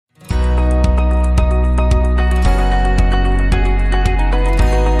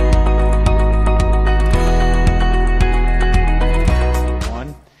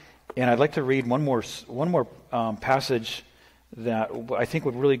And I'd like to read one more passage that I think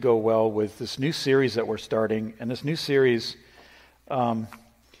would really go well with this new series that we're starting. And this new series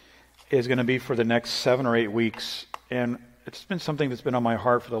is going to be for the next 7 or 8 weeks. And it's been something that's been on my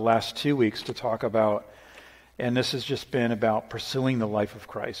heart for the last 2 weeks to talk about. And this has just been about pursuing the life of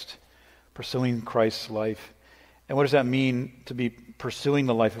Christ, pursuing Christ's life. And what does that mean to be pursuing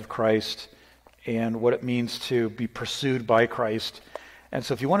the life of Christ, and what it means to be pursued by Christ? And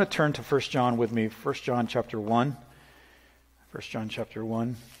so if you want to turn to 1 John with me, 1 John chapter 1. 1 John chapter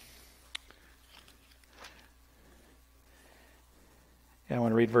 1. And I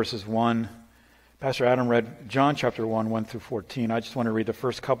want to read verses 1. Pastor Adam read John chapter 1, 1 through 14. I just want to read the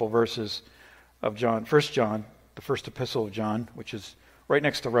first couple verses of John. 1 John, the first epistle of John, which is right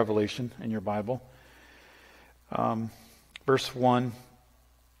next to Revelation in your Bible. Verse 1.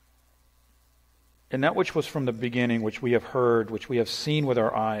 And that which was from the beginning, which we have heard, which we have seen with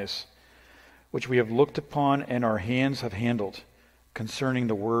our eyes, which we have looked upon and our hands have handled, concerning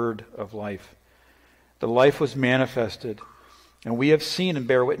the word of life. The life was manifested, and we have seen and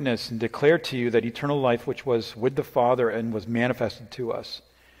bear witness and declare to you that eternal life which was with the Father and was manifested to us.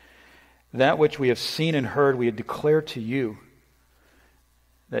 That which we have seen and heard we declare to you,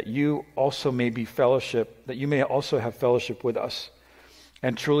 that you also may be fellowship, that you may also have fellowship with us.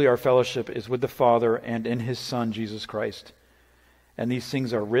 And truly our fellowship is with the Father and in his Son, Jesus Christ. And these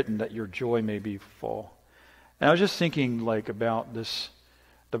things are written that your joy may be full. And I was just thinking about this,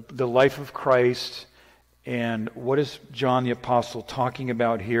 the life of Christ, and what is John the Apostle talking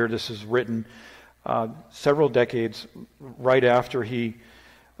about here. This is written several decades right after he's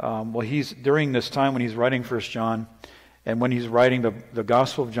during this time when he's writing 1 John, and when he's writing the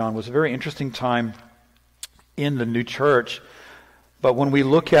Gospel of John was a very interesting time in the new church. But when we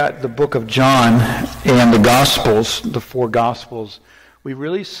look at the book of John and the Gospels, the 4 Gospels, we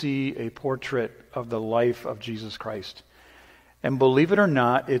really see a portrait of the life of Jesus Christ. And believe it or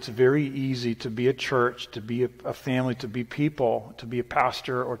not, it's very easy to be a church, to be a family, to be people, to be a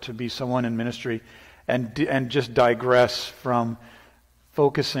pastor, or to be someone in ministry, and just digress from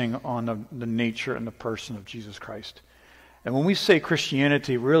focusing on the nature and the person of Jesus Christ. And when we say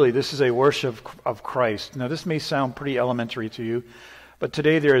Christianity, really, this is a worship of Christ. Now, this may sound pretty elementary to you, but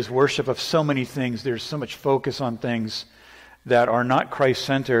today there is worship of so many things. There's so much focus on things that are not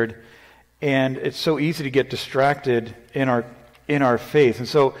Christ-centered, and it's so easy to get distracted in our faith. And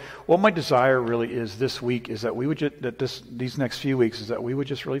so, what my desire really is this week is that we would these next few weeks is that we would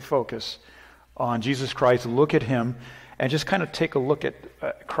just really focus on Jesus Christ, look at him, and just kind of take a look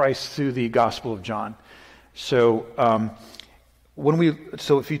at Christ through the Gospel of John. So,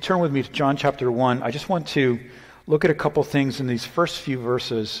 if you turn with me to John chapter 1, I just want to look at a couple things in these first few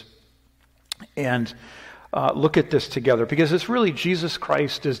verses and look at this together, because it's really Jesus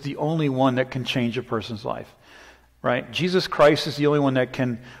Christ is the only one that can change a person's life, right? Jesus Christ is the only one that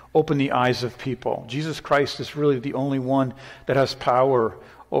can open the eyes of people. Jesus Christ is really the only one that has power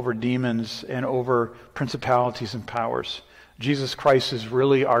over demons and over principalities and powers. Jesus Christ is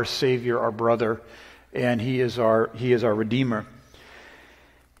really our Savior, our brother, and he is our Redeemer.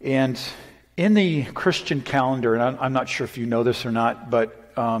 And in the Christian calendar, and I'm not sure if you know this or not,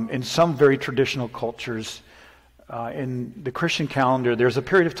 but in some very traditional cultures, in the Christian calendar, there's a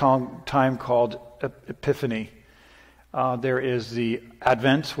period of time called Epiphany. There is the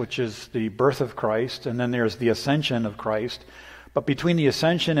Advent, which is the birth of Christ, and then there's the Ascension of Christ. But between the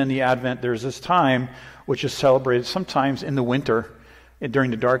Ascension and the Advent, there's this time which is celebrated sometimes in the winter,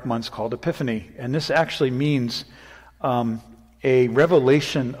 during the dark months, called Epiphany. And this actually means a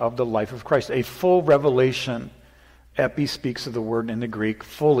revelation of the life of Christ, a full revelation. Epi speaks of the word in the Greek,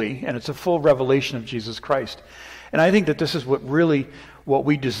 fully, and it's a full revelation of Jesus Christ. And I think that this is what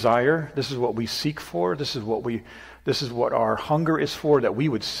we desire, this is what we seek for, this is what our hunger is for, that we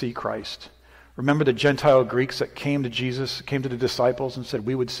would see Christ. Remember the Gentile Greeks that came to the disciples and said,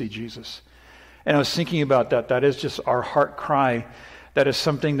 we would see Jesus. And I was thinking about that. That is just our heart cry. That is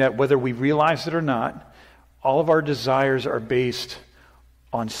something that, whether we realize it or not, all of our desires are based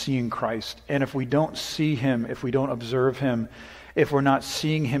on seeing Christ. And if we don't see him, if we don't observe him, if we're not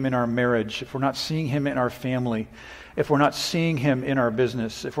seeing him in our marriage, if we're not seeing him in our family, if we're not seeing him in our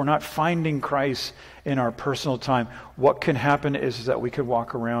business, if we're not finding Christ in our personal time, what can happen is that we could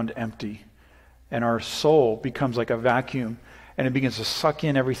walk around empty. And our soul becomes like a vacuum, and it begins to suck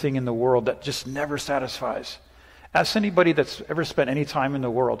in everything in the world that just never satisfies. Ask anybody that's ever spent any time in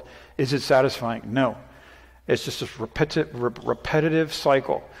the world, is it satisfying? No. It's just this repetitive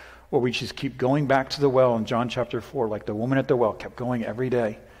cycle where we just keep going back to the well in John chapter 4, like the woman at the well kept going every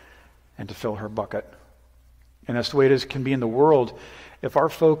day and to fill her bucket. And that's the way it can be in the world if our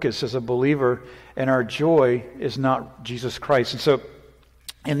focus as a believer and our joy is not Jesus Christ. And so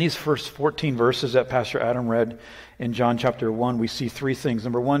in these first 14 verses that Pastor Adam read in John chapter 1, we see three things.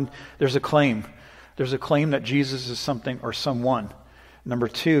 Number one, there's a claim. There's a claim that Jesus is something or someone. Number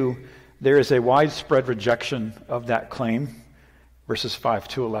two, there is a widespread rejection of that claim, verses 5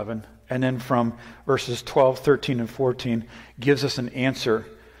 to 11. And then from verses 12, 13, and 14 gives us an answer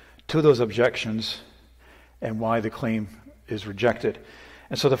to those objections and why the claim is rejected.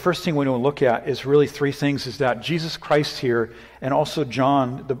 And so the first thing we want to look at is really three things, is that Jesus Christ here, and also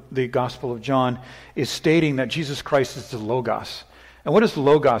John, the Gospel of John, is stating that Jesus Christ is the Logos. And what does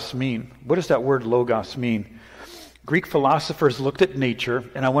Logos mean? What does that word Logos mean? Greek philosophers looked at nature,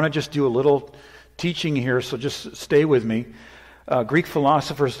 and I want to just do a little teaching here, so just stay with me. Greek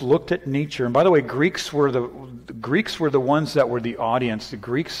philosophers looked at nature, and by the way, Greeks were the ones that were the audience. The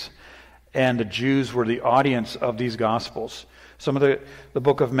Greeks and the Jews were the audience of these Gospels. Some of the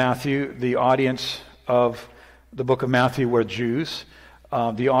book of Matthew, the audience of the book of Matthew were Jews.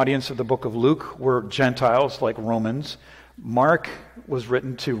 The audience of the book of Luke were Gentiles, like Romans. Mark was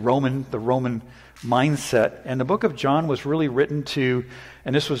written to the Roman mindset. And the book of John was really written to,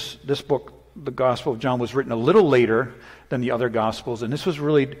 and this book, the Gospel of John, was written a little later than the other Gospels. And this was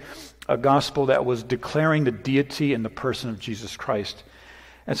really a gospel that was declaring the deity and the person of Jesus Christ.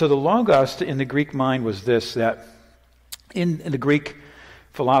 And so the Logos in the Greek mind was this, that in the Greek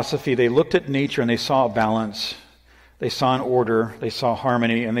philosophy, they looked at nature and they saw a balance. They saw an order, they saw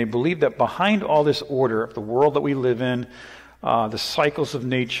harmony, and they believed that behind all this order, the world that we live in, the cycles of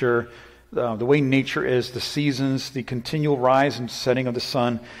nature, the way nature is, the seasons, the continual rise and setting of the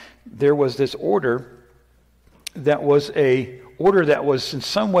sun, there was this order that was in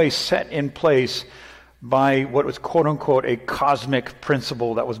some way set in place by what was quote-unquote a cosmic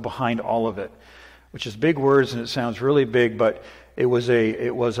principle that was behind all of it, which is big words and it sounds really big, but it was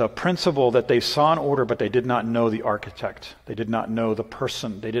a principle that they saw in order, but they did not know the architect. They did not know the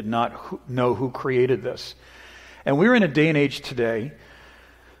person. They did not know who created this. And we're in a day and age today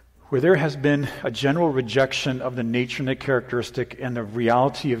where there has been a general rejection of the nature and the characteristic and the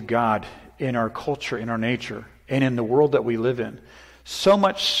reality of God in our culture, in our nature, and in the world that we live in. So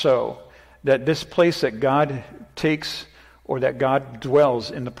much so that this place that God takes or that God dwells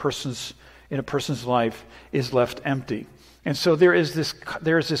in a person's life is left empty. And so there is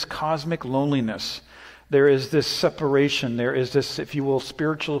this cosmic loneliness. There is this separation. There is this, if you will,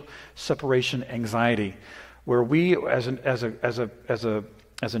 spiritual separation anxiety, where we as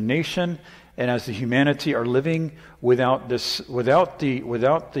a nation and as the humanity are living without the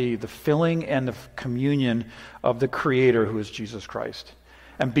filling and the communion of the Creator, who is Jesus Christ.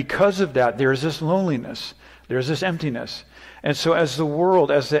 And because of that, there is this loneliness. There is this emptiness. And so as the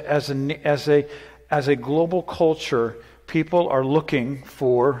world, as a global culture, people are looking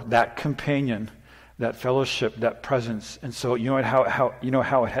for that companion, that fellowship, that presence. And so how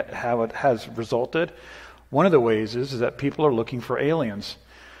it has resulted? One of the ways is that people are looking for aliens.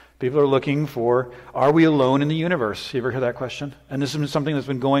 People are looking for, are we alone in the universe? You ever hear that question? And this has been something that's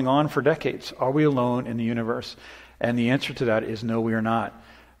been going on for decades. Are we alone in the universe? And the answer to that is no, we are not.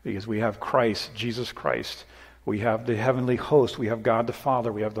 Because we have Christ, Jesus Christ. We have the heavenly host. We have God the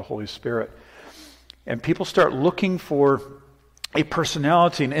Father. We have the Holy Spirit. And people start looking for a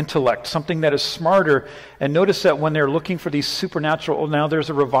personality, an intellect, something that is smarter. And notice that when they're looking for these supernatural, now there's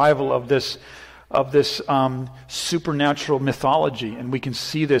a revival of this supernatural mythology, and we can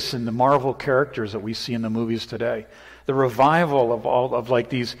see this in the Marvel characters that we see in the movies today. The revival of all of like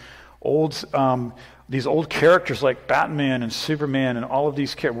these old characters like Batman and Superman and all of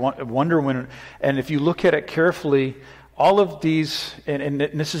these Wonder Woman. And if you look at it carefully, all of these, and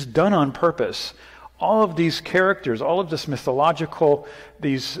this is done on purpose. All of these characters, all of this mythological,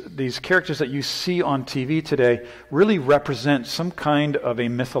 these characters that you see on TV today really represent some kind of a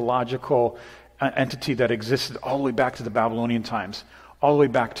mythological entity that existed all the way back to the Babylonian times, all the way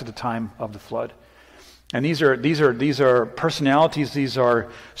back to the time of the flood. And these are personalities, these are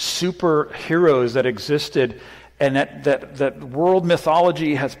superheroes that existed, and that world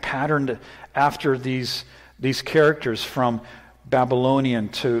mythology has patterned after these characters from Babylonian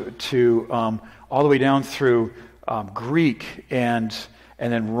to all the way down through Greek and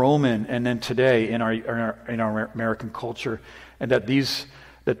then Roman, and then today in our American culture, and that these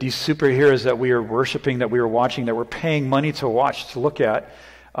superheroes that we are worshiping, that we are watching, that we're paying money to watch, to look at,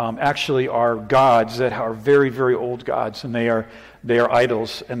 actually are gods that are very, very old gods, and they are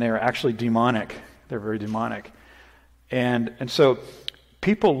idols, and they are actually demonic. They're very demonic, and so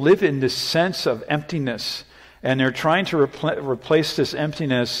people live in this sense of emptiness, and they're trying to replace this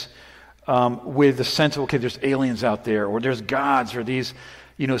emptiness with the sense of, okay, there's aliens out there, or there's gods, or these,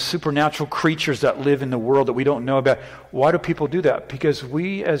 supernatural creatures that live in the world that we don't know about. Why do people do that? Because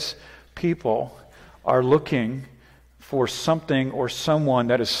we as people are looking for something or someone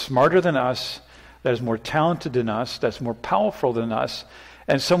that is smarter than us, that is more talented than us, that's more powerful than us,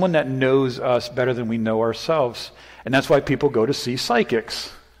 and someone that knows us better than we know ourselves. And that's why people go to see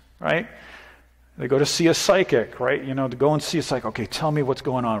psychics, right? They go to see a psychic, right? To go and see a psychic. Okay, tell me what's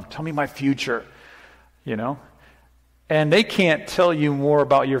going on. Tell me my future, And they can't tell you more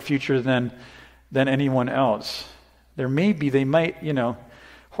about your future than anyone else. They might,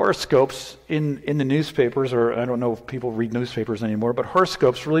 horoscopes in the newspapers, or I don't know if people read newspapers anymore, but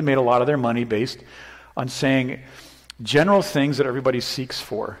horoscopes really made a lot of their money based on saying general things that everybody seeks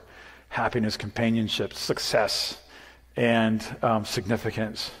for: happiness, companionship, success, and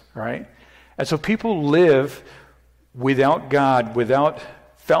significance, right? And so people live without God, without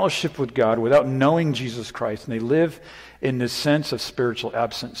fellowship with God, without knowing Jesus Christ, and they live in this sense of spiritual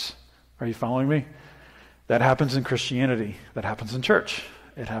absence. Are you following me? That happens in Christianity. That happens in church.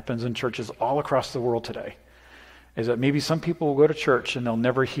 It happens in churches all across the world today. Is that maybe some people will go to church and they'll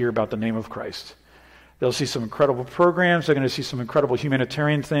never hear about the name of Christ. They'll see some incredible programs. They're going to see some incredible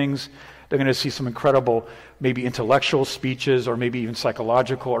humanitarian things. They're going to see some incredible, maybe intellectual speeches, or maybe even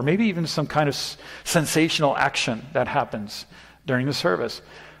psychological, or maybe even some kind of sensational action that happens during the service.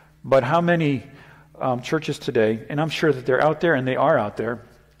 But how many churches today, and I'm sure that they're out there, and they are out there,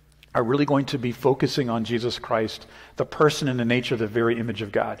 are really going to be focusing on Jesus Christ, the person and the nature, the very image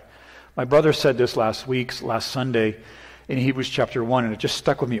of God? My brother said this last Sunday, in Hebrews chapter 1, and it just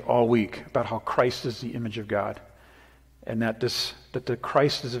stuck with me all week, about how Christ is the image of God. And that the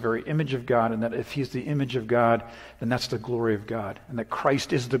Christ is the very image of God, and that if he's the image of God, then that's the glory of God, and that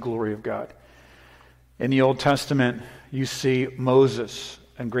Christ is the glory of God. In the Old Testament, you see Moses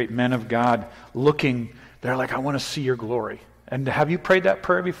and great men of God looking, they're like, I want to see your glory. And have you prayed that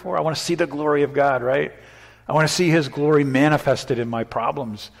prayer before? I want to see the glory of God, right? I want to see his glory manifested in my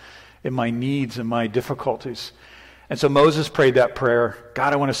problems, in my needs, in my difficulties. And so Moses prayed that prayer,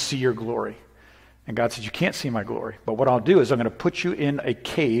 God, I want to see your glory. And God said, you can't see my glory. But what I'll do is I'm going to put you in a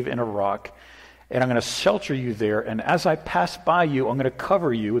cave in a rock, and I'm going to shelter you there. And as I pass by you, I'm going to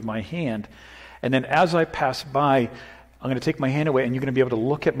cover you with my hand. And then as I pass by, I'm going to take my hand away, and you're going to be able to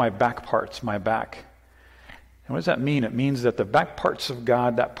look at my back parts, my back. And what does that mean? It means that the back parts of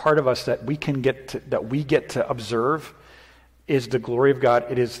God, that part of us that we get to observe, is the glory of God.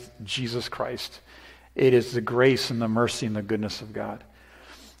 It is Jesus Christ. It is the grace and the mercy and the goodness of God.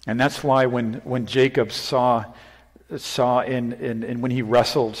 And that's why when Jacob saw when he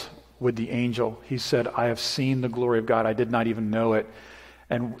wrestled with the angel, he said, I have seen the glory of God. I did not even know it.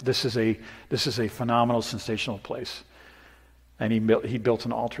 And this is a phenomenal, sensational place. And he built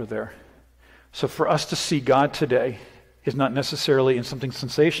an altar there. So for us to see God today is not necessarily in something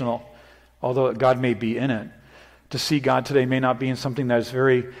sensational, although God may be in it. To see God today may not be in something that is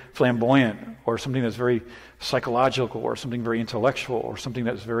very flamboyant, or something that's very psychological, or something very intellectual, or something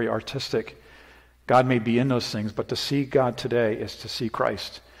that's very artistic. God may be in those things, but to see God today is to see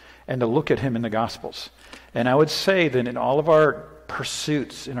Christ and to look at him in the Gospels. And I would say that in all of our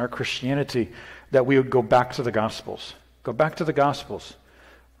pursuits in our Christianity, that we would go back to the Gospels. Go back to the Gospels.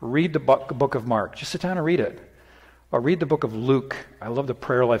 Read the book of Mark. Just sit down and read it. Or read the book of Luke. I love the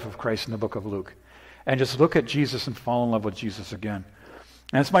prayer life of Christ in the book of Luke. And just look at Jesus and fall in love with Jesus again.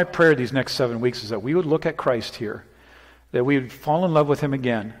 And it's my prayer these next 7 weeks is that we would look at Christ here, that we would fall in love with him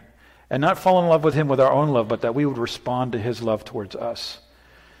again, and not fall in love with him with our own love, but that we would respond to his love towards us.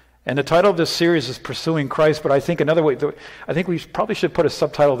 And the title of this series is Pursuing Christ, but I think another way, I think we probably should put a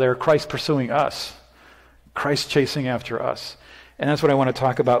subtitle there, Christ Pursuing Us. Christ chasing after us. And that's what I want to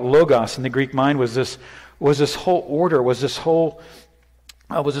talk about. Logos in the Greek mind was this whole order, was this whole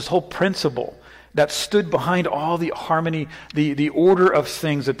principle that stood behind all the harmony, the order of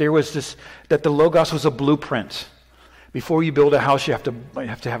things, that there was this, that the Logos was a blueprint. Before you build a house, you have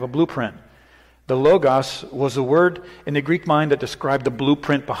to have a blueprint. The Logos was a word in the Greek mind that described the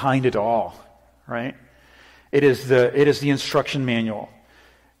blueprint behind it all, right? It is the instruction manual.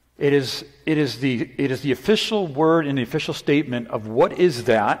 It is the official word and the official statement of what is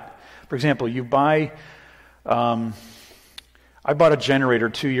that. For example, you buy, I bought a generator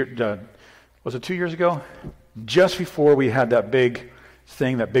 2 years, was it 2 years ago? Just before we had that big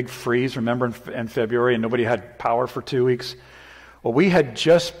thing, that big freeze, remember in February, and nobody had power for 2 weeks? Well, we had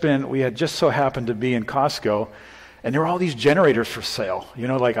just so happened to be in Costco, and there were all these generators for sale.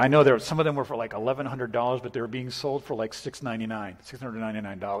 Like I know some of them were for like $1,100, but they were being sold for like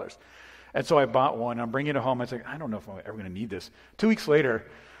 $699. And so I bought one. I'm bringing it home. I was like, I don't know if I'm ever going to need this. 2 weeks later,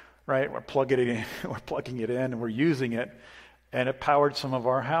 right? We're plugging it in, and we're using it, and it powered some of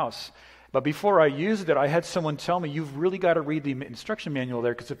our house. But before I used it, I had someone tell me, you've really got to read the instruction manual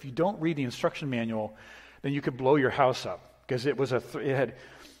there, because if you don't read the instruction manual, then you could blow your house up. Because it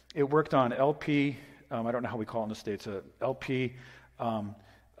worked on LP, I don't know how we call it in the States, LP,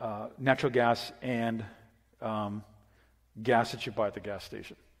 natural gas, and gas that you buy at the gas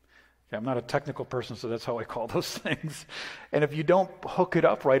station. Okay, I'm not a technical person, so that's how I call those things. And if you don't hook it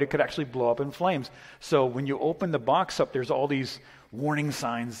up right, it could actually blow up in flames. So when you open the box up, there's all these warning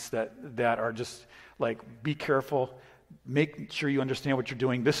signs that are just like, be careful, make sure you understand what you're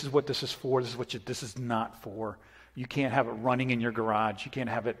doing. This is what this is for. This is what this is not for. You can't have it running in your garage. You can't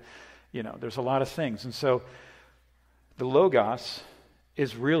have it, there's a lot of things. And so the Logos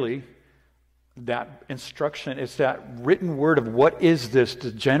is really that instruction. It's that written word of what is this,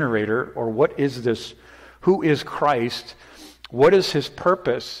 the generator, or what is this, who is Christ, what is his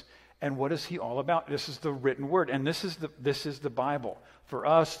purpose, and what is he all about? This is the written word, and this is the Bible. For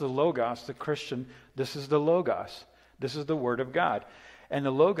us, the Logos, the Christian, this is the Logos. This is the Word of God. And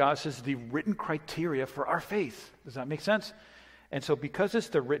the Logos is the written criteria for our faith. Does that make sense? And so because it's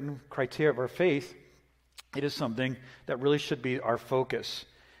the written criteria of our faith, it is something that really should be our focus.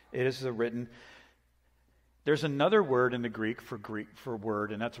 It is the written. There's another word in the Greek for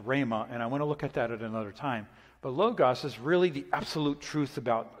word, and that's rhema, and I want to look at that at another time. But Logos is really the absolute truth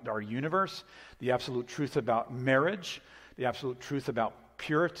about our universe, the absolute truth about marriage, the absolute truth about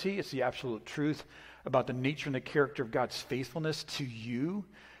purity. It's the absolute truth about the nature and the character of God's faithfulness to you.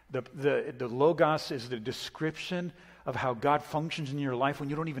 The Logos is the description of how God functions in your life when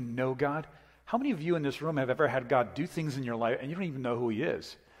you don't even know God. How many of you in this room have ever had God do things in your life and you don't even know who he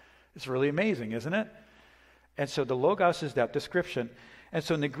is? It's really amazing, isn't it? And so the Logos is that description. And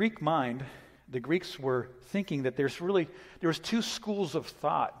so in the Greek mind, the Greeks were thinking that there was two schools of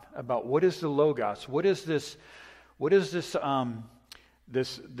thought about what is the Logos, what is this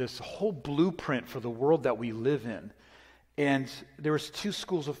whole blueprint for the world that we live in. And there was two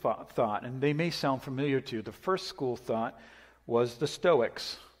schools of thought, and they may sound familiar to you. The first school of thought was the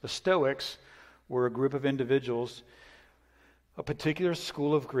Stoics. The Stoics were a group of individuals, a particular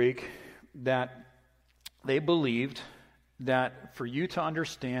school of Greek, that they believed that for you to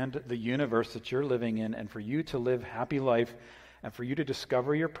understand the universe that you're living in, and for you to live happy life, and for you to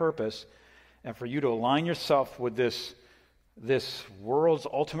discover your purpose, and for you to align yourself with this world's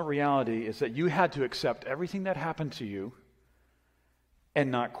ultimate reality, is that you had to accept everything that happened to you and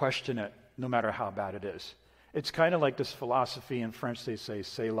not question it, no matter how bad it is. It's kind of like this philosophy in French, they say,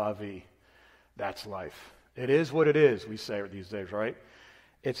 c'est la vie. That's life. It is what it is, we say these days, right?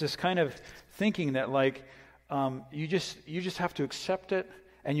 It's this kind of thinking that you just have to accept it,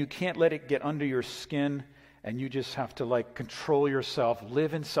 and you can't let it get under your skin, and you just have to control yourself,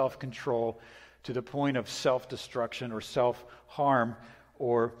 live in self-control to the point of self-destruction or self-harm,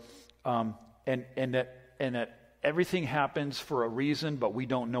 or and that everything happens for a reason, but we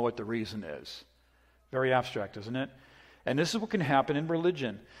don't know what the reason is. Very abstract, isn't it? And this is what can happen in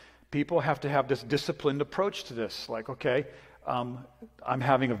religion. People have to have this disciplined approach to this. Okay, I'm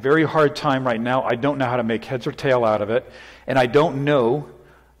having a very hard time right now. I don't know how to make heads or tail out of it. And I don't know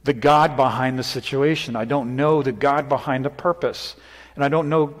the God behind the situation. I don't know the God behind the purpose. And I don't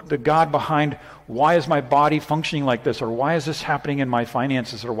know the God behind why is my body functioning like this, or why is this happening in my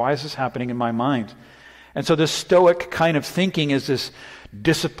finances, or why is this happening in my mind. And so this Stoic kind of thinking is this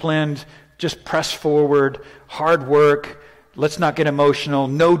disciplined, just press forward, hard work, let's not get emotional,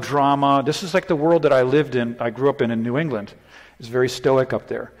 no drama. This is like the world that I grew up in New England. It's very Stoic up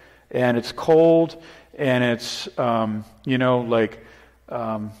there. And it's cold, and it's, you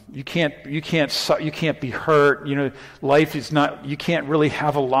can't be hurt. Life is not, you can't really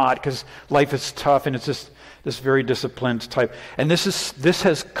have a lot because life is tough, and it's just this very disciplined type. And this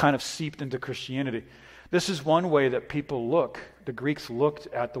has kind of seeped into Christianity. This is one way that the Greeks looked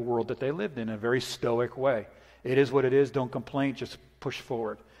at the world that they lived in a very Stoic way. It is what it is, don't complain, just push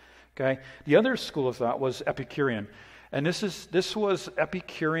forward. Okay? The other school of thought was Epicurean. And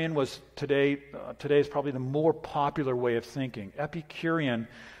Epicurean was today is probably the more popular way of thinking. Epicurean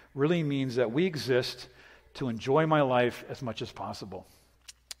really means that we exist to enjoy my life as much as possible.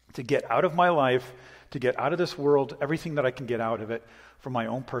 To get out of my life, to get out of this world, everything that I can get out of it for my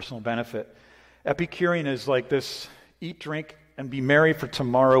own personal benefit. Epicurean is like this, eat, drink, and be merry, for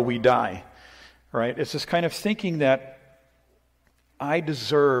tomorrow we die. Right? It's this kind of thinking that I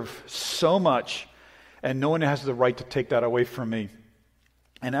deserve so much, and no one has the right to take that away from me.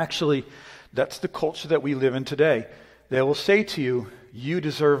 And actually, that's the culture that we live in today. They will say to you, you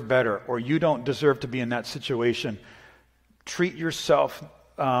deserve better, or you don't deserve to be in that situation. Treat yourself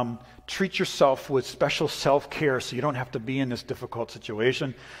treat yourself with special self-care so you don't have to be in this difficult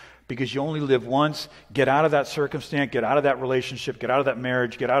situation because you only live once. Get out of that circumstance, get out of that relationship, get out of that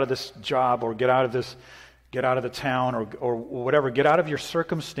marriage, get out of this job, or get out of the town, or whatever. Get out of your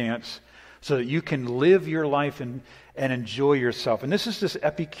circumstance so that you can live your life and enjoy yourself. And this is this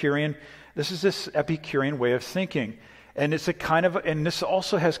Epicurean way of thinking. And and this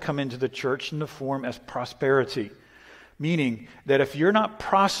also has come into the church in the form as prosperity. Meaning that if you're not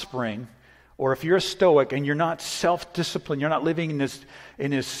prospering, or if you're a Stoic and you're not self-disciplined, you're not living in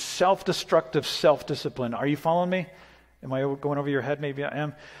this self-destructive self-discipline. Are you following me? Am I going over your head? Maybe I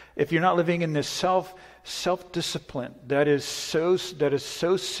am. If you're not living in this self-discipline that is so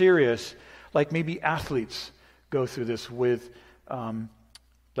serious, like maybe athletes go through this with that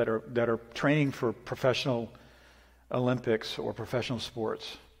are training for professional Olympics or professional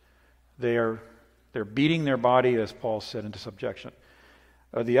sports. They're beating their body, as Paul said, into subjection.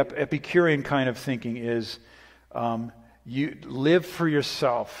 The Epicurean kind of thinking is you live for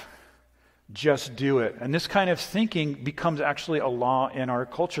yourself, just do it. And this kind of thinking becomes actually a law in our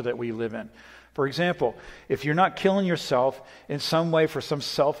culture that we live in. For example, if you're not killing yourself in some way for some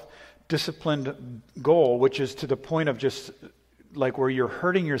self-disciplined goal, which is to the point of just like where you're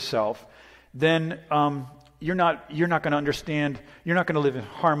hurting yourself, then you're not going to understand, you're not going to live in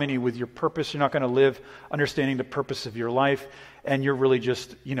harmony with your purpose, you're not going to live understanding the purpose of your life, and you're really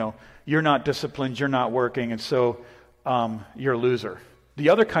just, you're not disciplined, you're not working, and so you're a loser. The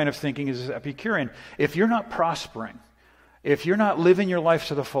other kind of thinking is Epicurean. If you're not prospering, if you're not living your life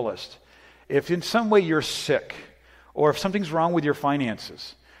to the fullest, if in some way you're sick, or if something's wrong with your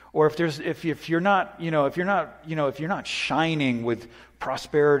finances, or if you're not shining with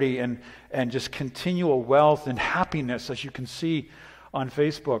prosperity and just continual wealth and happiness, as you can see on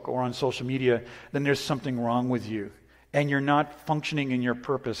Facebook or on social media, then there's something wrong with you, and you're not functioning in your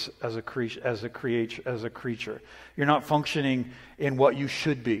purpose as a creature. You're not functioning in what you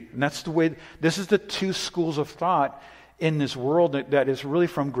should be, and that's the way. This is the two schools of thought in this world that is really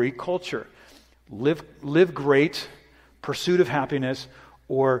from Greek culture: live great, pursuit of happiness,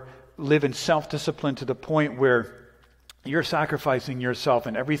 or live in self-discipline to the point where you're sacrificing yourself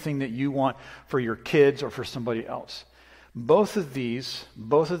and everything that you want for your kids or for somebody else. Both of these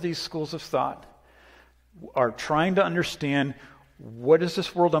schools of thought are trying to understand, what is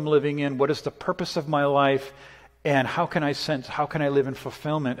this world I'm living in? What is the purpose of my life? And how can I live in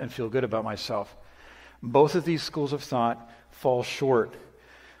fulfillment and feel good about myself? Both of these schools of thought fall short.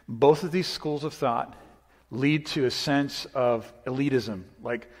 Both of these schools of thought lead to a sense of elitism.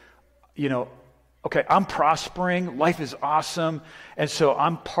 Like, okay, I'm prospering, life is awesome, and so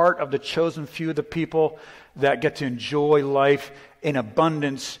I'm part of the chosen few of the people that get to enjoy life in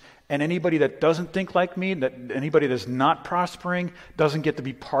abundance, and anybody that doesn't think like me, that anybody that's not prospering, doesn't get to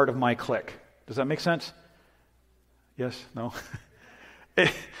be part of my clique. Does that make sense? Yes? No?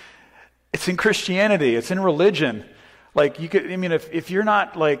 It's in Christianity, it's in religion. Like, if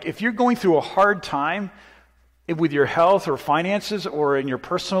you're going through a hard time with your health or finances or in your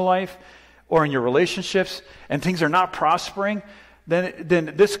personal life or in your relationships, and things are not prospering,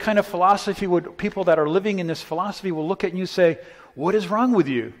 then this kind of philosophy people that are living in this philosophy will look at you and say, what is wrong with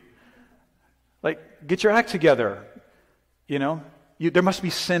you? Like, get your act together. There must be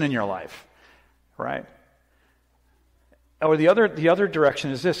sin in your life, right? Or the other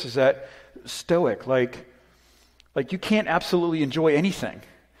direction is that Stoic, like you can't absolutely enjoy anything,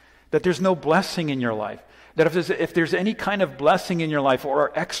 that there's no blessing in your life, that if there's any kind of blessing in your life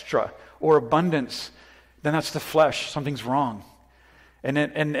or extra or abundance, then that's the flesh. Something's wrong,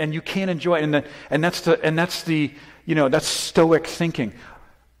 and you can't enjoy it. And that's Stoic thinking.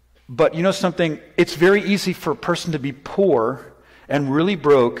 But something, it's very easy for a person to be poor and really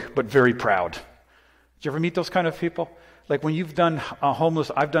broke, but very proud. Did you ever meet those kind of people? Like when I've done a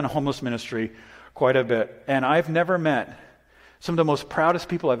homeless ministry quite a bit, and I've never met, some of the most proudest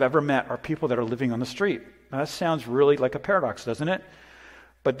people I've ever met are people that are living on the street. Now that sounds really like a paradox, doesn't it?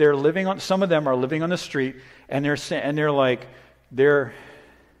 But some of them are living on the street, and they're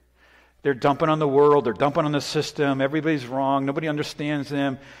dumping on the world, they're dumping on the system, everybody's wrong, nobody understands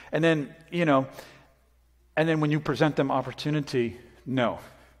them. And then when you present them opportunity, no.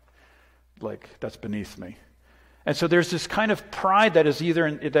 Like, that's beneath me. And so there's this kind of pride that is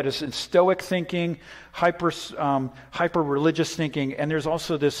in Stoic thinking, hyper religious thinking, and there's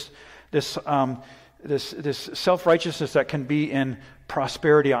also this self-righteousness that can be in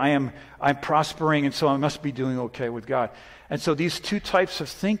prosperity. I'm prospering, and so I must be doing okay with God. And so these two types of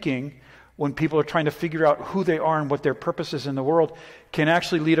thinking, when people are trying to figure out who they are and what their purpose is in the world, can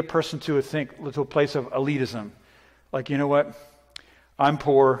actually lead a person to a place of elitism. Like, you know what? I'm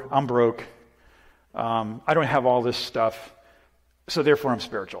poor, I'm broke, I don't have all this stuff, so therefore I'm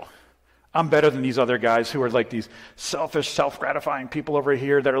spiritual. I'm better than these other guys who are like these selfish, self-gratifying people over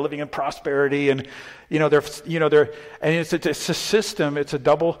here that are living in prosperity, and they're and it's a system. It's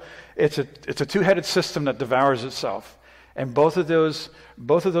a two-headed system that devours itself. And both of those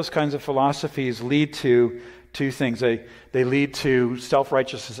kinds of philosophies lead to two things. They lead to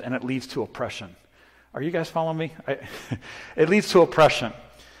self-righteousness, and it leads to oppression. Are you guys following me? It leads to oppression.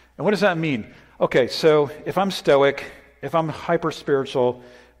 And what does that mean? Okay, so if I'm stoic, if I'm hyper-spiritual,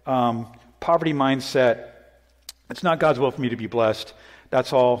 poverty mindset, it's not God's will for me to be blessed,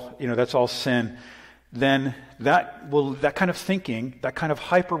 that's all sin, then that kind of thinking, that kind of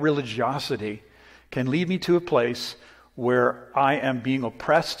hyper-religiosity can lead me to a place where I am being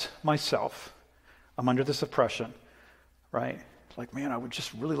oppressed myself. I'm under this oppression, right? Like, man, I would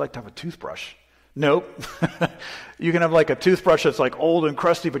just really like to have a toothbrush. Nope. You can have like a toothbrush that's like old and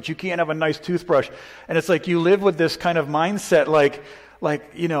crusty, but you can't have a nice toothbrush. And it's like you live with this kind of mindset like,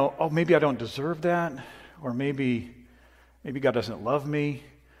 oh, maybe I don't deserve that, or maybe God doesn't love me,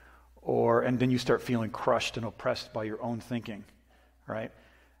 and then you start feeling crushed and oppressed by your own thinking, right?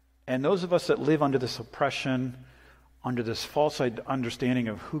 And those of us that live under this oppression, under this false understanding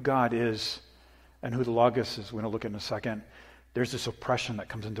of who God is and who the Logos is, we're going to look at in a second, there's this oppression that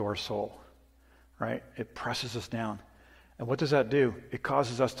comes into our soul, right? It presses us down. And what does that do? It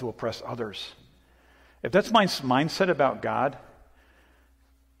causes us to oppress others. If that's my mindset about God,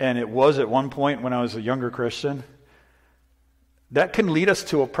 and it was at one point when I was a younger Christian, that can lead us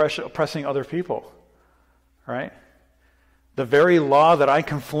to oppressing other people, right? The very law that I'm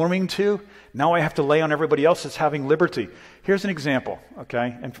conforming to, now I have to lay on everybody else that's having liberty. Here's an example,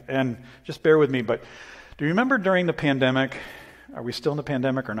 okay? And just bear with me, but do you remember during the pandemic, are we still in the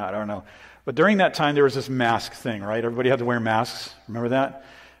pandemic or not? I don't know. But during that time, there was this mask thing, right? Everybody had to wear masks. Remember that?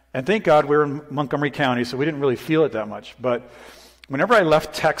 And thank God we were in Montgomery County, so we didn't really feel it that much. But whenever I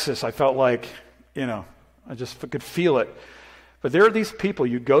left Texas, I felt like, I just could feel it. But there are these people,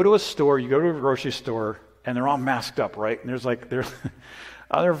 you go to a store, you go to a grocery store, and they're all masked up, right? And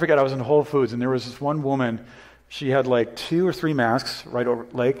I'll never forget, I was in Whole Foods, and there was this one woman, she had like 2 or 3 masks right over,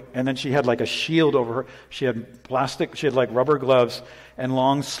 and then she had like a shield over her. She had like rubber gloves and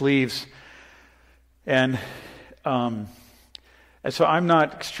long sleeves. And so I'm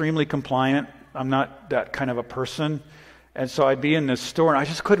not extremely compliant. I'm not that kind of a person. And so I'd be in this store, and I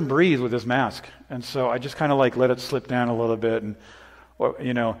just couldn't breathe with this mask. And so I just kind of like let it slip down a little bit, and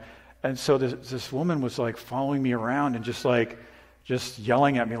so this woman was like following me around and just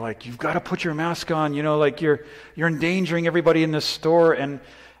yelling at me like, "You've got to put your mask on, like you're endangering everybody in this store." And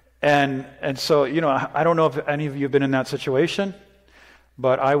so I don't know if any of you have been in that situation,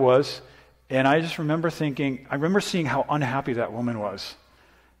 but I was, and I just remember seeing how unhappy that woman was,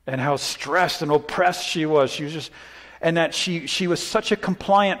 and how stressed and oppressed she was. And that she was such a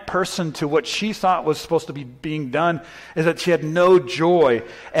compliant person to what she thought was supposed to be being done, is that she had no joy.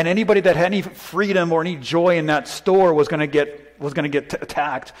 And anybody that had any freedom or any joy in that store was going to get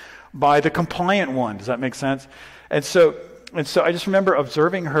attacked by the compliant one. Does that make sense? And so I just remember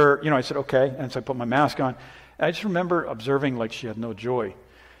observing her. I said, okay, and so I put my mask on. And I just remember observing like she had no joy.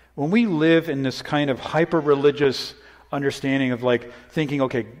 When we live in this kind of hyper-religious understanding of like thinking,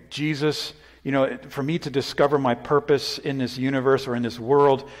 okay, Jesus, for me to discover my purpose in this universe or in this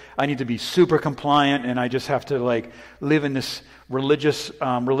world, I need to be super compliant, and I just have to like live in this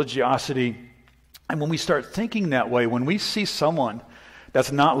religiosity. And when we start thinking that way, when we see someone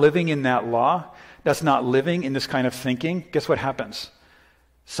that's not living in that law, that's not living in this kind of thinking, guess what happens?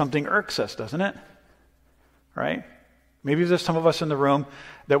 Something irks us, doesn't it? Right? Maybe there's some of us in the room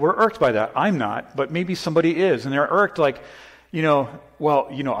that we're irked by that. I'm not, but maybe somebody is, and they're irked like,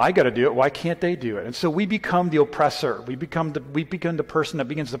 I got to do it. Why can't they do it? And so we become the oppressor. We become the person that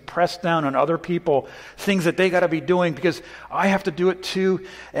begins to press down on other people, things that they got to be doing because I have to do it too,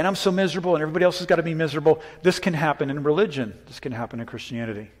 and I'm so miserable, and everybody else has got to be miserable. This can happen in religion. This can happen in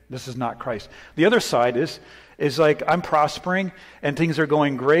Christianity. This is not Christ. The other side is like I'm prospering, and things are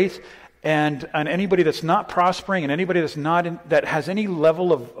going great, and anybody that's not prospering, and anybody that's that has any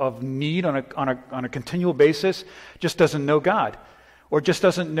level of need on a continual basis, just doesn't know God, or just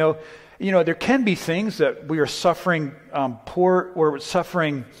doesn't know. There can be things that we are suffering or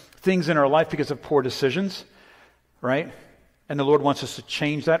suffering things in our life because of poor decisions, right? And the Lord wants us to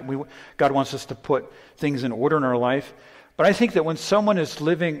change that. God wants us to put things in order in our life. But I think that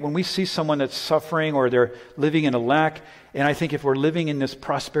when we see someone that's suffering or they're living in a lack, and I think if we're living in this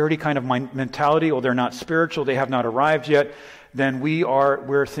prosperity kind of mentality, or they're not spiritual, they have not arrived yet, then we are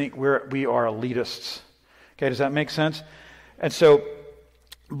elitists. Okay, does that make sense? And so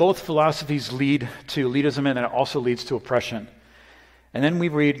both philosophies lead to elitism, and it also leads to oppression. And then we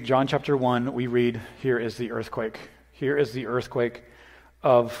read John chapter 1, we read, here is the earthquake. Here is the earthquake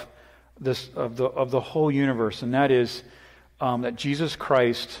of the whole universe, and that is that Jesus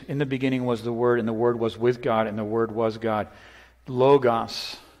Christ, in the beginning was the Word, and the Word was with God, and the Word was God.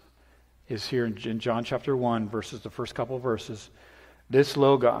 Logos is here in John chapter 1, the first couple of verses. This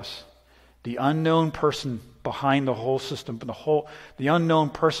Logos, the unknown person behind the whole system, the unknown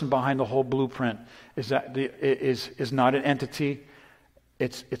person behind the whole blueprint is not an entity.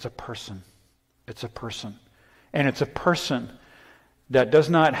 It's a person. It's a person. And it's a person that does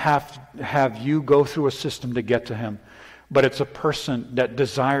not have you go through a system to get to him. But it's a person that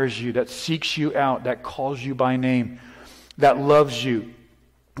desires you, that seeks you out, that calls you by name, that loves you,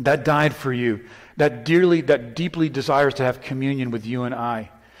 that died for you, that deeply desires to have communion with you and I.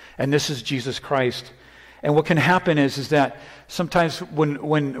 And this is Jesus Christ. And what can happen is that sometimes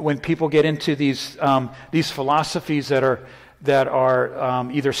when people get into these philosophies that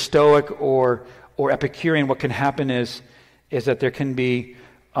are either Stoic or Epicurean, what can happen is that there can be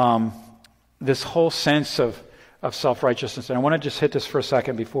this whole sense of self-righteousness. And I want to just hit this for a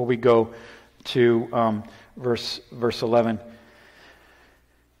second before we go to verse 11.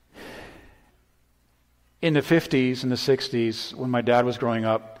 In the 50s and the 60s, when my dad was growing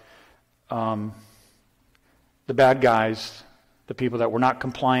up, the bad guys, the people that were not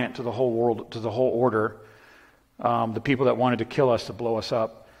compliant to the whole world, to the whole order, the people that wanted to kill us, to blow us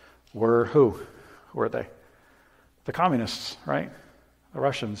up, were who? Who were they? The communists, right? The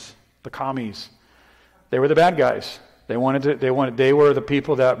Russians, the commies. They were the bad guys. They were the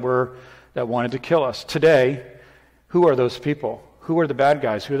people that wanted to kill us. Today, who are those people? Who are the bad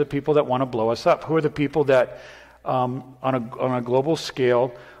guys? Who are the people that want to blow us up? Who are the people that, on a global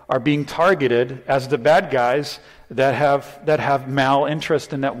scale, are being targeted as the bad guys that have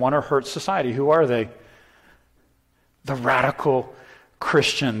malinterest and that want to hurt society? Who are they? The radical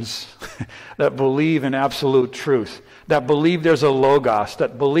Christians that believe in absolute truth, that believe there's a logos,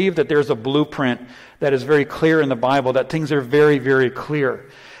 that believe that there's a blueprint that is very clear in the Bible, that things are very, very clear.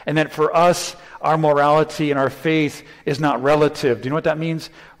 And that for us, our morality and our faith is not relative. Do you know what that means?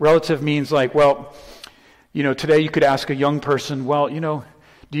 Relative means like, well, today you could ask a young person, well,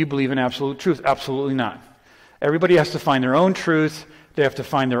 do you believe in absolute truth? Absolutely not. Everybody has to find their own truth. They have to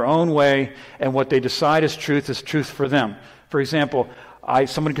find their own way, and what they decide is truth for them. For example,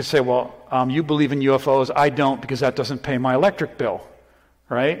 someone could say, well, you believe in UFOs, I don't, because that doesn't pay my electric bill,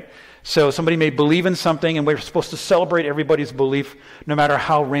 right? So somebody may believe in something, and we're supposed to celebrate everybody's belief, no matter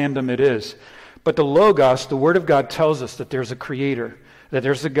how random it is. But the Logos, the Word of God, tells us that there's a Creator, that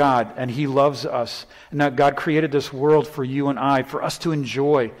there's a God, and He loves us, and that God created this world for you and I, for us to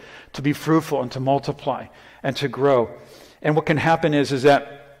enjoy, to be fruitful, and to multiply, and to grow. And what can happen is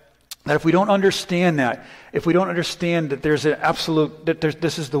that if we don't understand that, if we don't understand that there's an absolute,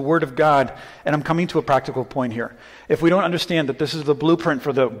 this is the Word of God, and I'm coming to a practical point here. If we don't understand that this is the blueprint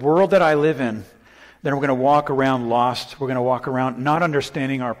for the world that I live in, then we're going to walk around lost. We're going to walk around not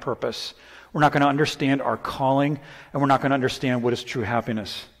understanding our purpose. We're not going to understand our calling, and we're not going to understand what is true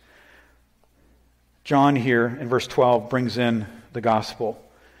happiness. John here in verse 12 brings in the gospel.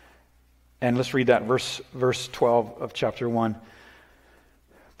 And let's read that, verse 12 of chapter 1.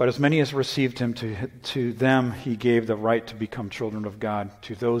 But as many as received him, to them he gave the right to become children of God,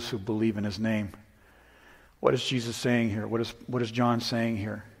 to those who believe in his name. What is Jesus saying here? What is John saying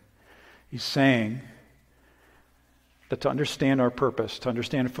here? He's saying that to understand our purpose, to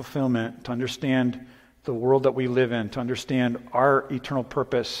understand fulfillment, to understand the world that we live in, to understand our eternal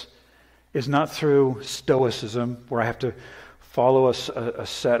purpose is not through stoicism, where I have to follow a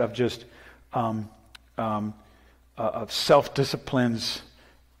set of just of self-disciplines,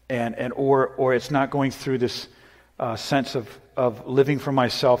 or it's not going through this sense of living for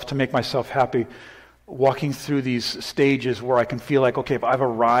myself to make myself happy, walking through these stages where I can feel like, okay, if I've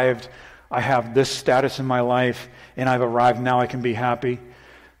arrived, I have this status in my life, and I've arrived, now I can be happy.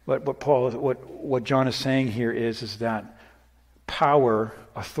 But what John is saying here is that power,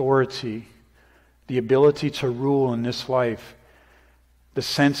 authority, the ability to rule in this life, the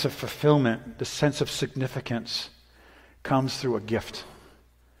sense of fulfillment, the sense of significance comes through a gift.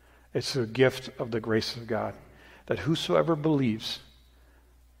 It's a gift of the grace of God, that whosoever believes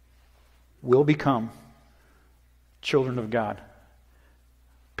will become children of God.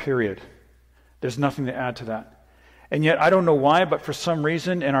 Period. There's nothing to add to that. And yet, I don't know why, but for some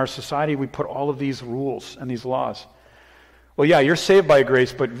reason in our society we put all of these rules and these laws. Well, yeah, you're saved by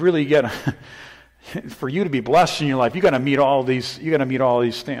grace, but really, for you to be blessed in your life, you got to meet all these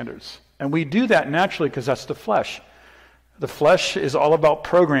standards. And we do that naturally because that's the flesh. The flesh is all about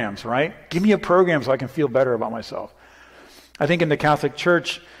programs, right? Give me a program so I can feel better about myself. I think in the Catholic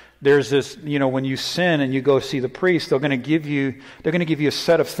Church, there's this, when you sin and you go see the priest, they're going to give you a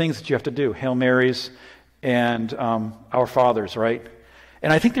set of things that you have to do. Hail Marys and Our Fathers, right?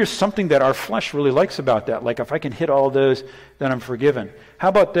 And I think there's something that our flesh really likes about that. Like, if I can hit all of those, then I'm forgiven. How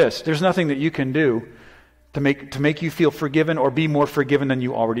about this? There's nothing that you can do to make you feel forgiven or be more forgiven than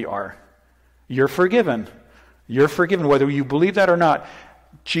you already are. You're forgiven. You're forgiven, whether you believe that or not.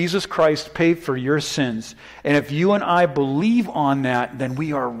 Jesus Christ paid for your sins. And if you and I believe on that, then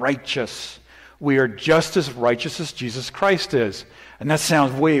we are righteous. We are just as righteous as Jesus Christ is. And that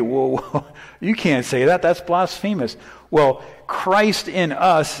sounds, whoa, you can't say that. That's blasphemous. Well, Christ in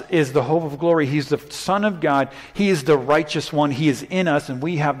us is the hope of glory. He's the Son of God. He is the righteous one. He is in us, and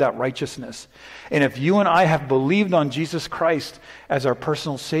we have that righteousness. And if you and I have believed on Jesus Christ as our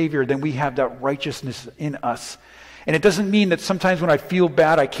personal Savior, then we have that righteousness in us. And it doesn't mean that sometimes when I feel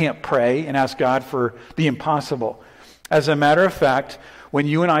bad, I can't pray and ask God for the impossible. As a matter of fact, when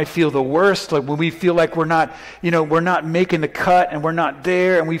you and I feel the worst, like when we feel like we're not making the cut and we're not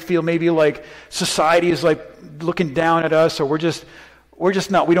there, and we feel maybe like society is like looking down at us, or we're just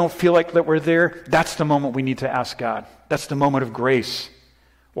not, we don't feel like that we're there, that's the moment we need to ask God. That's the moment of grace.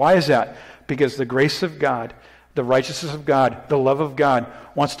 Why is that? Because the grace of God, the righteousness of God, the love of God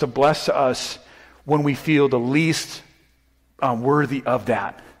wants to bless us when we feel the least worthy of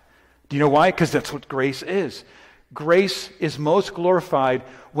that. Do you know why? Because that's what grace is. Grace is most glorified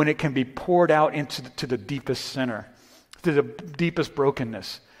when it can be poured out to the deepest sinner, to the deepest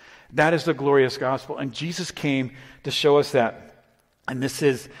brokenness. That is the glorious gospel. And Jesus came to show us that. And this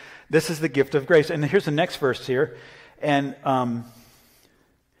is the gift of grace. And here's the next verse here. And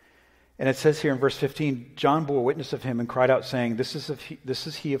it says here in verse 15, John bore witness of him and cried out, saying, This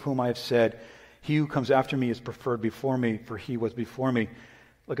is he of whom I have said, He who comes after me is preferred before me, for he was before me.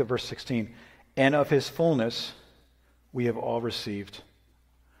 Look at verse 16. And of his fullness we have all received.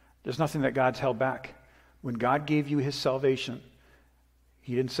 There's nothing that God's held back. When God gave you his salvation,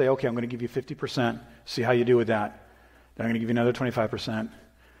 he didn't say, okay, I'm going to give you 50%, see how you do with that. Then I'm going to give you another 25%.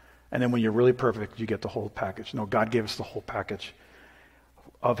 And then when you're really perfect, you get the whole package. No, God gave us the whole package.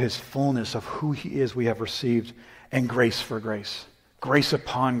 Of his fullness, of who he is, we have received, and grace for grace. Grace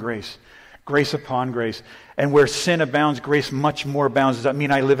upon grace. Grace upon grace. And where sin abounds, grace much more abounds. Does that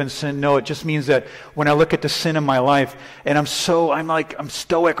mean I live in sin? No, it just means that when I look at the sin in my life and I'm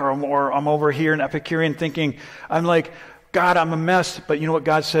stoic, or I'm over here in Epicurean thinking, I'm like, God, I'm a mess. But you know what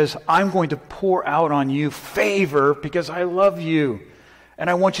God says? I'm going to pour out on you favor because I love you. And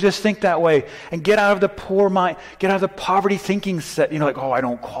I want you to think that way and get out of the poor mind, get out of the poverty thinking set. Like, oh, I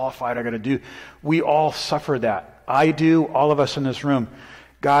don't qualify, I got to do. We all suffer that. I do, all of us in this room.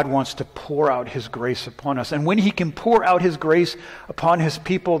 God wants to pour out his grace upon us. And when he can pour out his grace upon his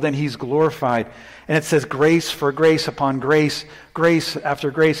people, then he's glorified. And it says grace for grace upon grace, grace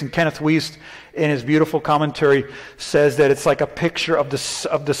after grace. And Kenneth Wuest, in his beautiful commentary, says that it's like a picture of the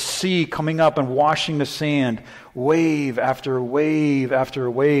sea coming up and washing the sand, wave after wave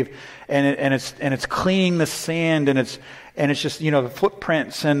after wave. And it's cleaning the sand, and it's just, the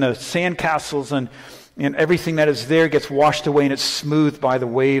footprints and the sand castles and everything that is there gets washed away, and it's smoothed by the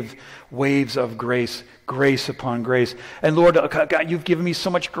waves of grace, grace upon grace. And Lord, God, you've given me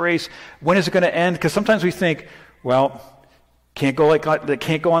so much grace. When is it going to end? Because sometimes we think, well, can't go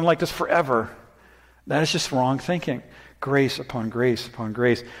on like this forever. That is just wrong thinking. Grace upon grace upon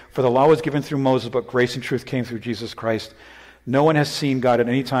grace. For the law was given through Moses, but grace and truth came through Jesus Christ. No one has seen God at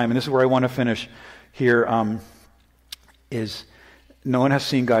any time. And this is where I want to finish here, is no one has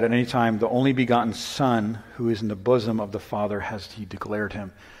seen God at any time. The only begotten Son, who is in the bosom of the Father, has he declared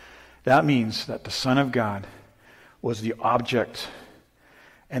him. That means that the Son of God was the object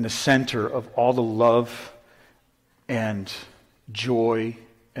and the center of all the love and joy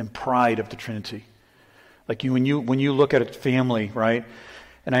and pride of the Trinity. Like when you look at a family, right?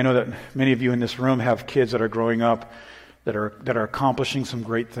 And I know that many of you in this room have kids that are growing up, that are accomplishing some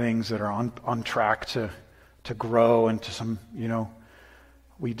great things, that are on track to grow and to some,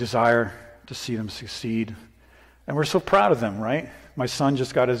 we desire to see them succeed. And we're so proud of them, right? My son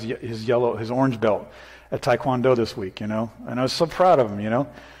just got his orange belt at Taekwondo this week, and I was so proud of him,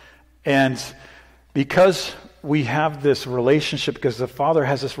 And because we have this relationship, because the Father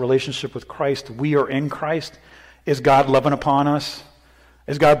has this relationship with Christ, we are in Christ. Is God loving upon us?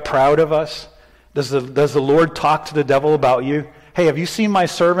 Is God proud of us? Does the Lord talk to the devil about you? Hey, have you seen my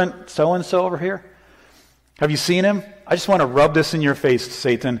servant so-and-so over here? Have you seen him? I just want to rub this in your face,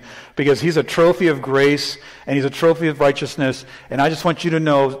 Satan, because he's a trophy of grace and he's a trophy of righteousness. And I just want you to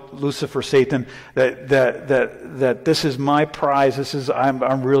know, Lucifer, Satan, that this is my prize.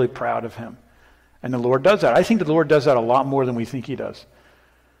 I'm really proud of him. And the Lord does that. I think the Lord does that a lot more than we think he does.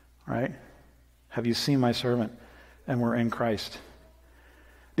 Right? Have you seen my servant? And we're in Christ.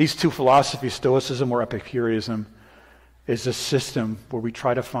 These two philosophies, Stoicism or Epicureanism, is a system where we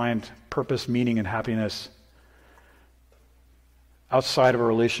try to find purpose, meaning, and happiness outside of a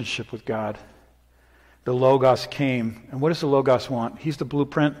relationship with God. The Logos came, and what does the Logos want? He's the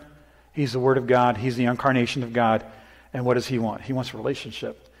blueprint. He's the Word of God. He's the incarnation of God. And what does he want? He wants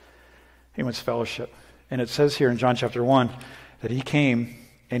relationship. He wants fellowship. And it says here in John chapter 1 that he came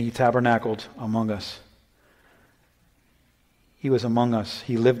and he tabernacled among us. He was among us.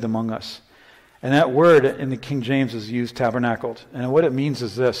 He lived among us. And that word in the King James is used, tabernacled. And what it means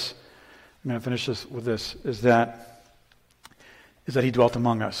is this. I'm going to finish this with this, is that he dwelt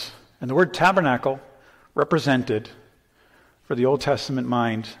among us. And the word tabernacle represented, for the Old Testament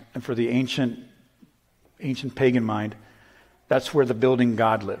mind and for the ancient pagan mind, that's where the building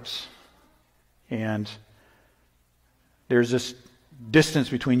God lives. And there's this distance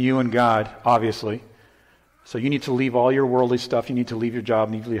between you and God, obviously. So you need to leave all your worldly stuff, you need to leave your job,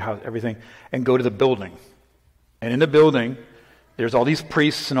 you need to leave your house, everything, and go to the building. And in the building, there's all these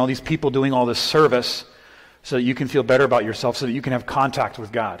priests and all these people doing all this service so that you can feel better about yourself, so that you can have contact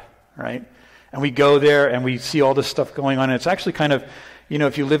with God, right? And we go there and we see all this stuff going on. And it's actually kind of,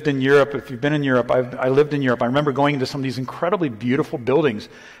 if you lived in Europe, if you've been in Europe, I lived in Europe. I remember going into some of these incredibly beautiful buildings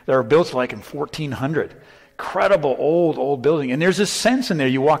that were built like in 1400. Incredible old building. And there's this sense in there.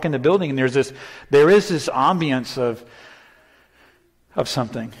 You walk in the building and there is this ambience of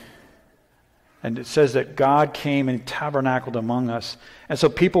something. And it says that God came and tabernacled among us. And so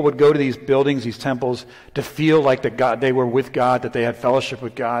people would go to these buildings, these temples, to feel like they were with God, that they had fellowship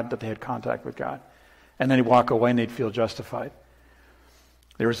with God, that they had contact with God. And then they'd walk away and they'd feel justified.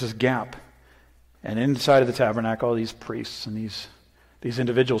 There was this gap. And inside of the tabernacle, these priests and these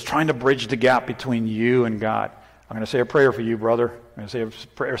individuals trying to bridge the gap between you and God. I'm going to say a prayer for you, brother. I'm going to say a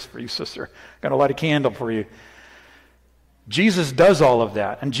prayer for you, sister. I'm going to light a candle for you. Jesus does all of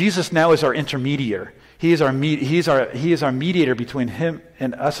that, and Jesus now is our intermediary. He is our mediator between him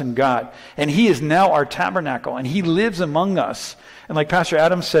and us and God, and he is now our tabernacle, and he lives among us. And like Pastor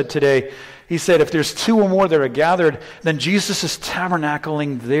Adam said today, he said, if there's two or more that are gathered, then Jesus is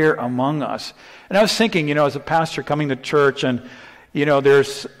tabernacling there among us. And I was thinking, as a pastor coming to church, and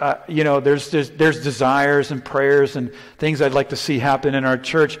there's desires and prayers and things I'd like to see happen in our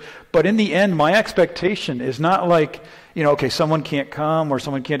church. But in the end, my expectation is not like, okay, someone can't come or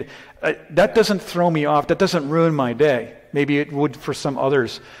someone can't. That doesn't throw me off. That doesn't ruin my day. Maybe it would for some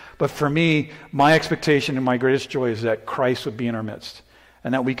others. But for me, my expectation and my greatest joy is that Christ would be in our midst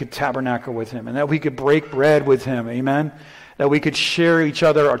and that we could tabernacle with him and that we could break bread with him. Amen? That we could share each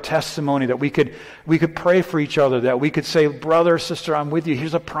other our testimony, that we could pray for each other, that we could say, brother, sister, I'm with you.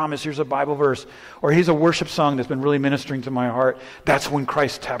 Here's a promise, here's a Bible verse, or here's a worship song that's been really ministering to my heart. That's when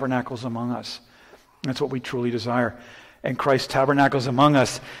Christ tabernacles among us. That's what we truly desire. And Christ tabernacles among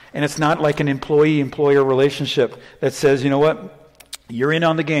us. And it's not like an employee-employer relationship that says, you know what? You're in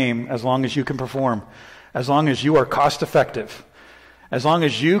on the game as long as you can perform, as long as you are cost-effective, as long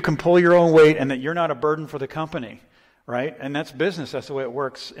as you can pull your own weight and that you're not a burden for the company. Right? And that's business. That's the way it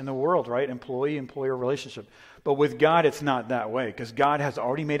works in the world, right? Employee-employer relationship. But with God, it's not that way, because God has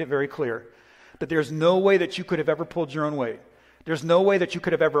already made it very clear that there's no way that you could have ever pulled your own weight. There's no way that you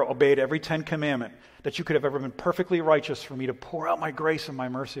could have ever obeyed every 10 commandment, that you could have ever been perfectly righteous for me to pour out my grace and my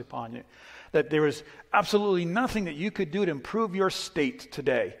mercy upon you. That there is absolutely nothing that you could do to improve your state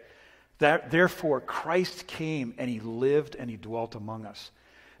today. That therefore, Christ came and he lived and he dwelt among us.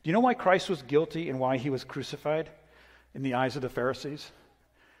 Do you know why Christ was guilty and why he was crucified? In the eyes of the Pharisees?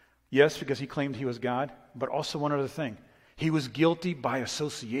 Yes, because he claimed he was God, but also one other thing. He was guilty by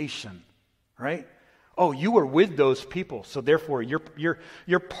association, right? Oh, you were with those people, so therefore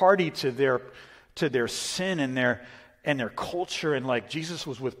you're party to their sin and their culture. And like Jesus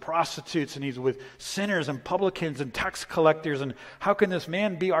was with prostitutes and he's with sinners and publicans and tax collectors. And how can this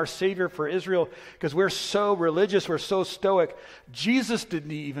man be our Savior for Israel? Because we're so religious, we're so stoic. Jesus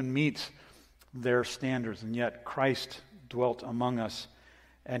didn't even meet their standards, and yet Christ dwelt among us,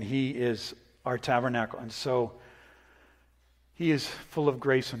 and he is our tabernacle. And so he is full of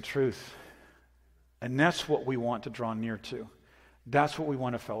grace and truth, and that's what we want to draw near to. That's what we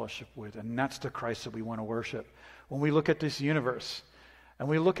want to fellowship with, and that's the Christ that we want to worship. When we look at this universe and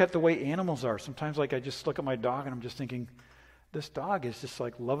we look at the way animals are, sometimes like I just look at my dog and I'm just thinking, this dog is just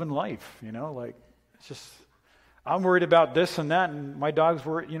like loving life, like it's just I'm worried about this and that, and my dogs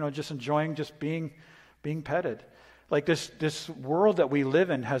were, just enjoying just being petted. Like this world that we live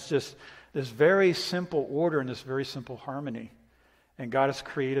in has just this very simple order and this very simple harmony. And God has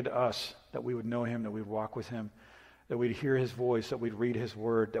created us that we would know him, that we'd walk with him, that we'd hear his voice, that we'd read his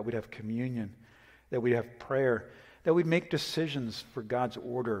word, that we'd have communion, that we'd have prayer, that we'd make decisions for God's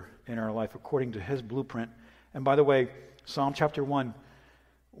order in our life according to his blueprint. And by the way, Psalm chapter 1,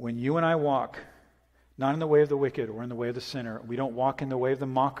 when you and I walk, not in the way of the wicked or in the way of the sinner, we don't walk in the way of the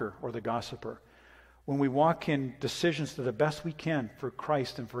mocker or the gossiper. When we walk in decisions to the best we can for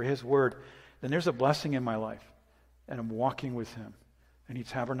Christ and for his word, then there's a blessing in my life. And I'm walking with him. And he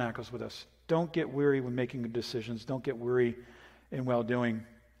tabernacles with us. Don't get weary when making decisions. Don't get weary in well-doing.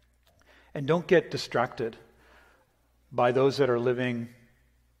 And don't get distracted by those that are living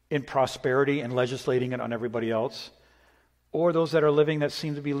in prosperity and legislating it on everybody else, or those that are living that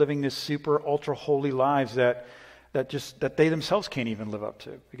seem to be living this super ultra holy lives that they themselves can't even live up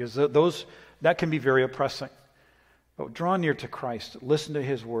to, because that can be very oppressing. But draw near to Christ. Listen to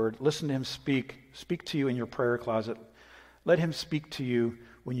his word. Listen to him speak to you in your prayer closet. Let him speak to you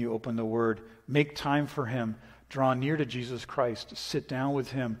when you open the word. Make time for him. Draw near to Jesus Christ. Sit down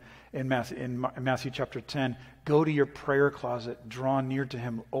with him in Matthew chapter 10. Go to your prayer closet. Draw near to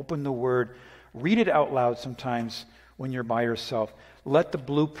him. Open the word. Read it out loud sometimes when you're by yourself. Let the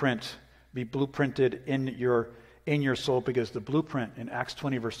blueprint be blueprinted in your soul, because the blueprint in Acts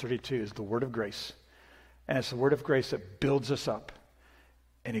 20 verse 32 is the word of grace. And it's the word of grace that builds us up,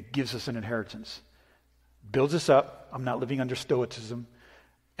 and it gives us an inheritance. Builds us up. I'm not living under stoicism,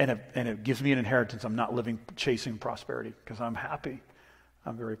 and it gives me an inheritance. I'm not living chasing prosperity, because I'm happy.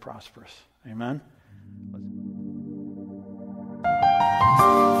 I'm very prosperous. Amen.